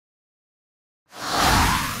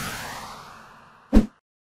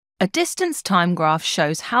A distance time graph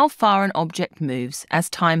shows how far an object moves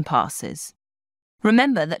as time passes.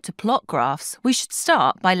 Remember that to plot graphs, we should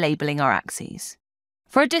start by labelling our axes.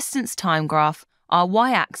 For a distance time graph, our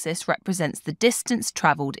y-axis represents the distance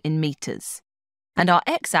travelled in metres, and our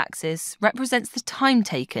x-axis represents the time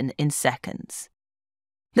taken in seconds.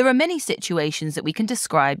 There are many situations that we can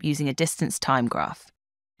describe using a distance time graph.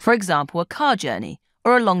 For example, a car journey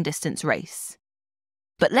or a long-distance race.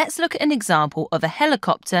 But let's look at an example of a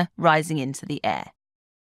helicopter rising into the air.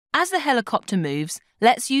 As the helicopter moves,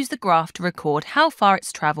 let's use the graph to record how far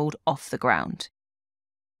it's travelled off the ground.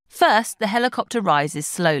 First, the helicopter rises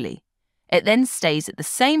slowly. It then stays at the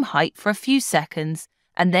same height for a few seconds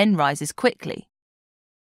and then rises quickly.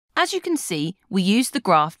 As you can see, we used the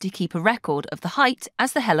graph to keep a record of the height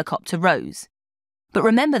as the helicopter rose. But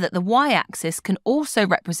remember that the y-axis can also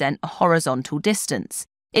represent a horizontal distance.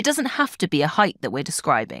 It doesn't have to be a height that we're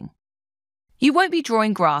describing. You won't be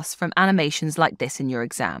drawing graphs from animations like this in your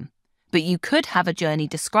exam, but you could have a journey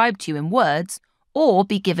described to you in words or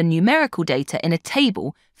be given numerical data in a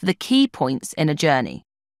table for the key points in a journey.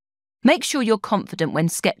 Make sure you're confident when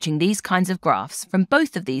sketching these kinds of graphs from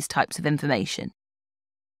both of these types of information.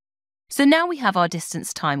 So now we have our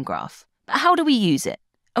distance time graph, but how do we use it,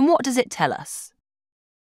 and what does it tell us?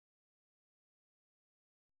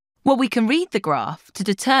 Well, we can read the graph to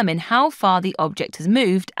determine how far the object has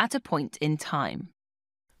moved at a point in time.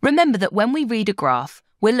 Remember that when we read a graph,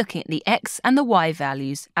 we're looking at the x and the y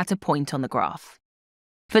values at a point on the graph.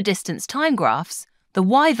 For distance time graphs, the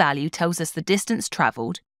y value tells us the distance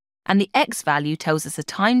travelled, and the x value tells us the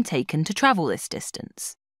time taken to travel this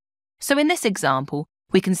distance. So in this example,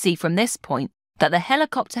 we can see from this point that the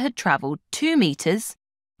helicopter had travelled 2 metres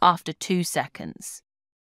after 2 seconds.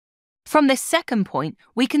 From this second point,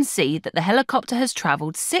 we can see that the helicopter has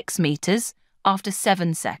travelled 6 metres after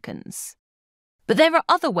 7 seconds. But there are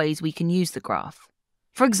other ways we can use the graph.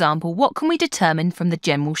 For example, what can we determine from the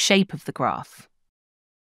general shape of the graph?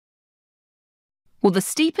 Well, the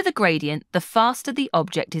steeper the gradient, the faster the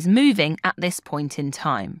object is moving at this point in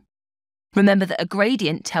time. Remember that a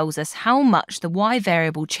gradient tells us how much the y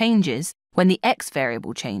variable changes when the x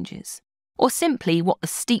variable changes, or simply what the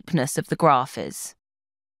steepness of the graph is.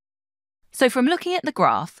 So from looking at the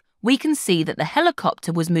graph, we can see that the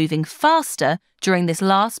helicopter was moving faster during this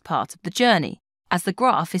last part of the journey, as the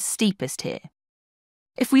graph is steepest here.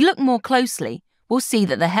 If we look more closely, we'll see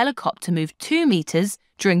that the helicopter moved 2 metres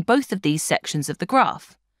during both of these sections of the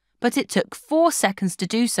graph, but it took 4 seconds to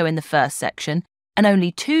do so in the first section and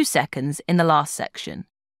only 2 seconds in the last section.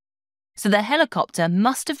 So the helicopter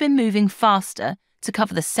must have been moving faster to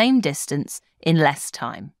cover the same distance in less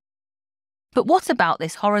time. But what about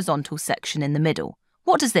this horizontal section in the middle?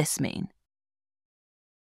 What does this mean?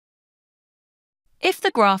 If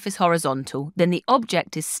the graph is horizontal, then the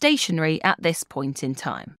object is stationary at this point in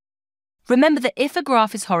time. Remember that if a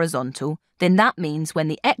graph is horizontal, then that means when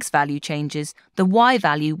the x value changes, the y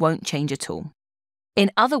value won't change at all.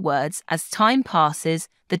 In other words, as time passes,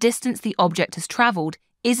 the distance the object has travelled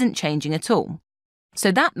isn't changing at all.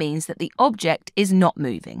 So that means that the object is not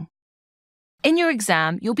moving. In your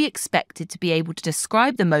exam, you'll be expected to be able to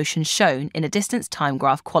describe the motion shown in a distance time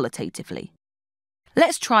graph qualitatively.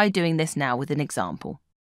 Let's try doing this now with an example.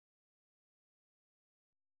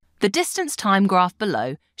 The distance time graph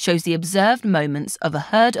below shows the observed moments of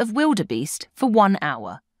a herd of wildebeest for 1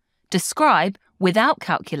 hour. Describe, without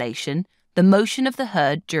calculation, the motion of the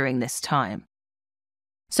herd during this time.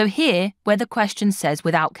 So here, where the question says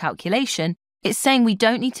without calculation, it's saying we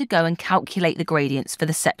don't need to go and calculate the gradients for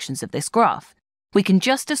the sections of this graph. We can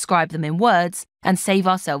just describe them in words and save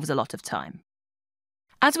ourselves a lot of time.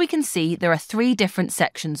 As we can see, there are 3 different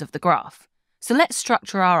sections of the graph. So let's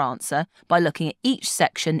structure our answer by looking at each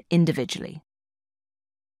section individually.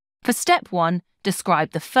 For step 1,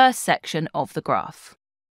 describe the first section of the graph.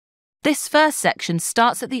 This first section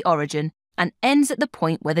starts at the origin and ends at the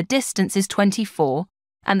point where the distance is 24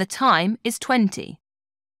 and the time is 20.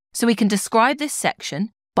 So we can describe this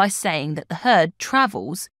section by saying that the herd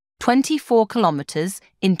travels 24 kilometres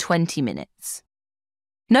in 20 minutes.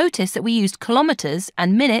 Notice that we used kilometres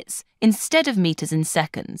and minutes instead of metres and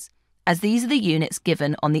seconds, as these are the units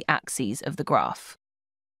given on the axes of the graph.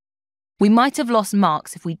 We might have lost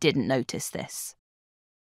marks if we didn't notice this.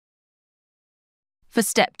 For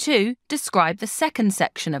step 2, describe the second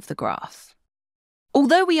section of the graph.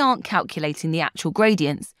 Although we aren't calculating the actual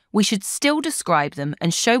gradients, we should still describe them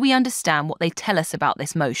and show we understand what they tell us about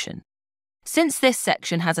this motion. Since this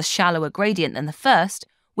section has a shallower gradient than the first,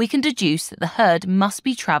 we can deduce that the herd must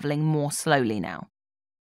be travelling more slowly now.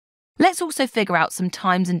 Let's also figure out some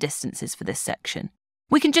times and distances for this section.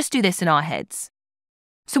 We can just do this in our heads.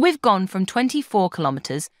 So we've gone from 24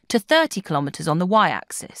 kilometres to 30 kilometres on the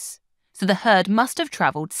y-axis. So the herd must have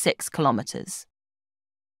travelled 6 kilometres.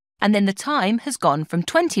 And then the time has gone from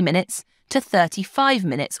 20 minutes to 35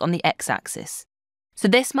 minutes on the x-axis. So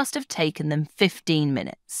this must have taken them 15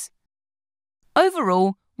 minutes.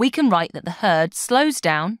 Overall, we can write that the herd slows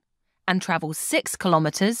down and travels 6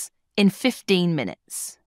 kilometres in 15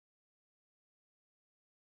 minutes.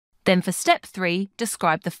 Then for step 3,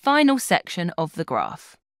 describe the final section of the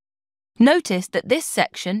graph. Notice that this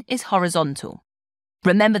section is horizontal.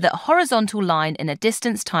 Remember that a horizontal line in a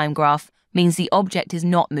distance time graph means the object is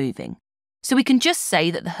not moving. So we can just say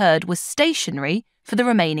that the herd was stationary for the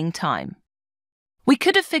remaining time. We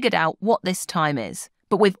could have figured out what this time is,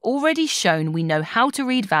 but we've already shown we know how to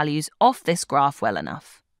read values off this graph well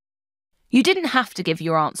enough. You didn't have to give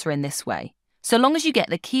your answer in this way, so long as you get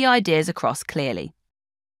the key ideas across clearly.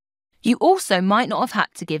 You also might not have had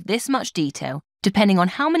to give this much detail depending on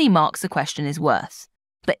how many marks the question is worth.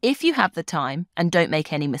 But if you have the time and don't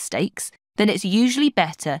make any mistakes, then it's usually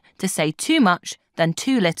better to say too much than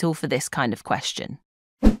too little for this kind of question.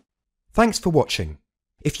 Thanks for watching.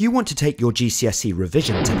 If you want to take your GCSE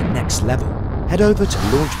revision to the next level, head over to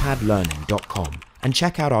launchpadlearning.com and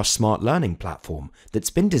check out our smart learning platform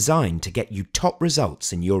that's been designed to get you top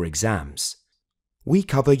results in your exams. We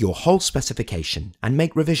cover your whole specification and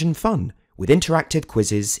make revision fun with interactive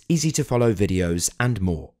quizzes, easy-to-follow videos, and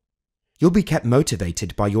more. You'll be kept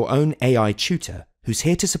motivated by your own AI tutor who's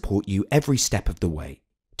here to support you every step of the way.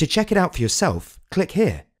 To check it out for yourself, click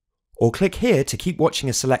here. Or click here to keep watching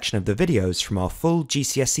a selection of the videos from our full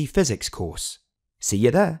GCSE Physics course. See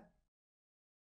you there!